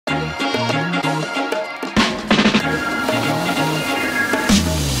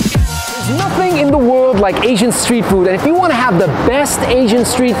like Asian street food, and if you want to have the best Asian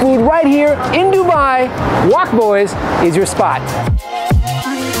street food right here in Dubai, Wok Boys is your spot.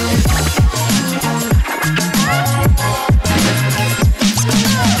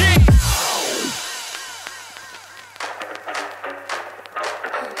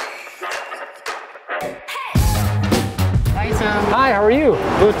 Hi, how are you?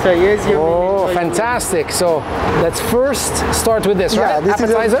 Good, sir. Yes, you. Oh, fantastic. So let's first start with this, right? This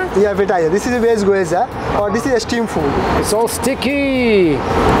appetizer? Is appetizer. This is a veg gyoza, or this is a steam food. It's all sticky.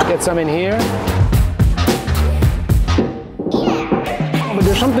 Get some in here. But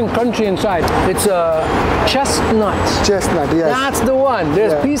there's something crunchy inside. It's a chestnut. Chestnut, yes. That's the one.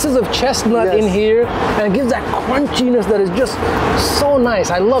 There's pieces of chestnut in here, and it gives that crunchiness that is just so nice.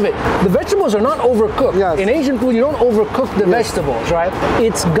 I love it. The vegetables are not overcooked. Yes. In Asian food, you don't overcook the vegetables, right?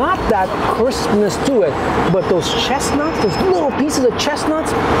 It's got that crispness to it, but those chestnuts, those little pieces of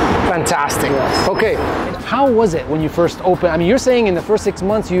chestnuts, fantastic. Yes. Okay, how was it when you first opened? I mean, you're saying in the first 6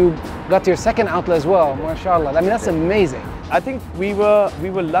 months you got to your second outlet as well. MashaAllah. I mean, that's amazing. I think we were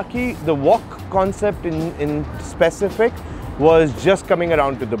lucky. The wok concept in specific was just coming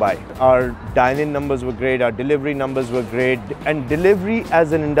around to Dubai. Our dine-in numbers were great, our delivery numbers were great, and delivery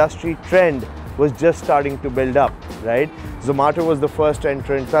as an industry trend was just starting to build up, right? Zomato was the first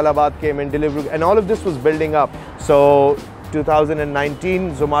entrant, Talabat came in, delivery, and all of this was building up. So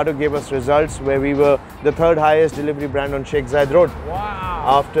 2019, Zomato gave us results where we were the third highest delivery brand on Sheikh Zayed Road. Wow.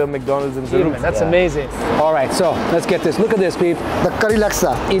 After McDonald's and Zoom. That's amazing. All right, so let's get this. Look at this, Pete. The curry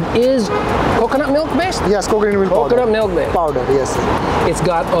laksa. It is coconut milk based? Yes, coconut milk powder. Coconut milk based. Powder, yes. It's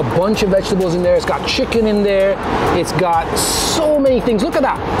got a bunch of vegetables in there. It's got chicken in there. It's got so many things. Look at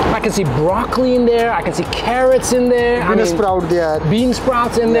that. I can see broccoli in there. I can see carrots in there. Bean sprout there. Bean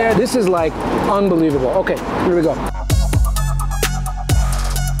sprouts in there. This is like unbelievable. Okay, here we go.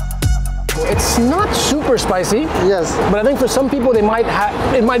 It's not super spicy. Yes. But I think for some people it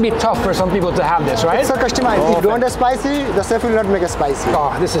might be tough for some people to have this, right? It's a customized. If you don't have spicy, the chef will not make it spicy.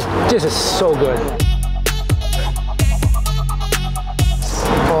 Oh, this is so good.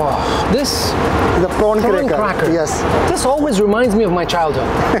 Oh, this the prawn cracker. Yes. This always reminds me of my childhood.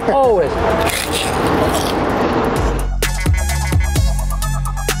 Always.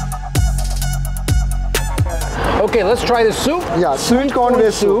 Okay, let's try the soup. Yeah, sweet corn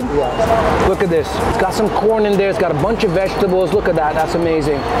based soup. Yeah. Look at this. It's got some corn in there. It's got a bunch of vegetables. Look at that. That's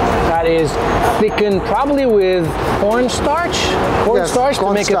amazing. That is thickened probably with cornstarch. Cornstarch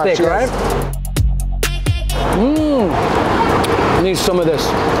to make it thick, right? Mmm. Needs some of this.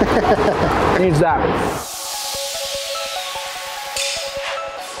 Needs that.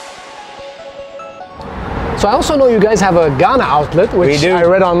 So I also know you guys have a Ghana outlet, which I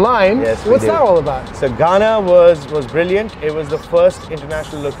read online. Yes, What's that all about? So Ghana was brilliant. It was the first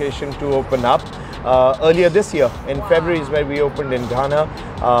international location to open up. Earlier this year, in February is where we opened in Ghana.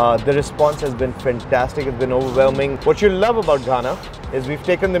 The response has been fantastic. It's been overwhelming. What you love about Ghana is we've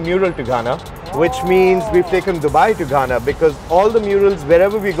taken the mural to Ghana, which means we've taken Dubai to Ghana, because all the murals,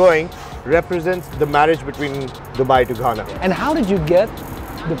 wherever we're going, represents the marriage between Dubai to Ghana. And how did you get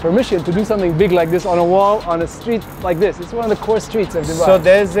the permission to do something big like this on a wall, on a street like this? It's one of the core streets of Dubai. So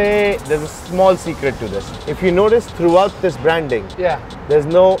there's a small secret to this. If you notice throughout this branding, there's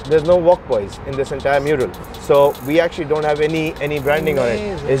no Wok Boys in this entire mural. So we actually don't have any branding on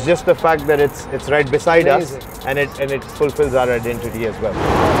it. It's just the fact that it's right beside us, and it fulfills our identity as well.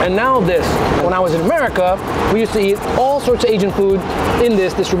 And now this. When I was in America, we used to eat all sorts of Asian food in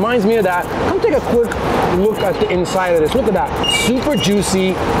this. This reminds me of that. Come take a quick look at the inside of this. Look at that. Super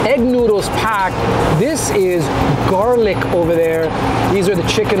juicy, egg noodles packed. This is garlic over there. These are the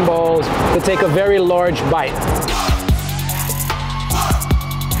chicken balls to take a very large bite.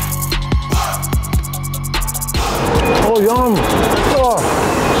 Oh, yum. Oh,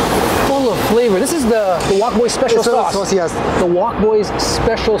 full of flavor. This is the Wok Boys special sauce. Yes. The Wok Boys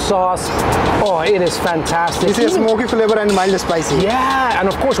special sauce. Oh, it is fantastic. This is smoky flavor and mild spicy. Yeah, and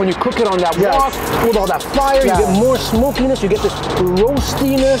of course when you cook it on that wok with all that fire, you get more smokiness, you get this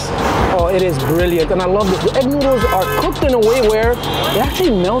roastiness. Oh, it is brilliant, and I love this. The egg noodles are cooked in a way where it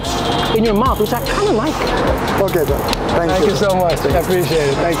actually melts in your mouth, which I kind of like. Okay, sir. Thank you. Thank you so much. I appreciate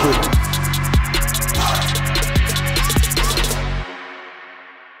it. Thank you.